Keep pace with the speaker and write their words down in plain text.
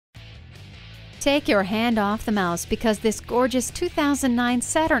Take your hand off the mouse because this gorgeous 2009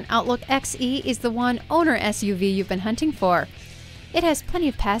 Saturn Outlook XE is the one owner SUV you've been hunting for. It has plenty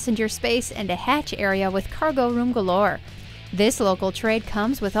of passenger space and a hatch area with cargo room galore. This local trade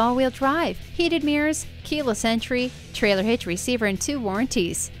comes with all-wheel drive, heated mirrors, keyless entry, trailer hitch receiver, and 2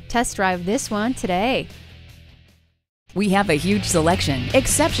 warranties. Test drive this one today. We have a huge selection,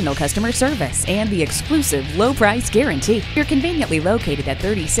 exceptional customer service, and the exclusive low price guarantee. You're conveniently located at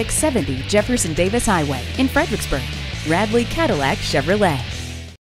 3670 Jefferson Davis Highway in Fredericksburg. Radley Cadillac Chevrolet.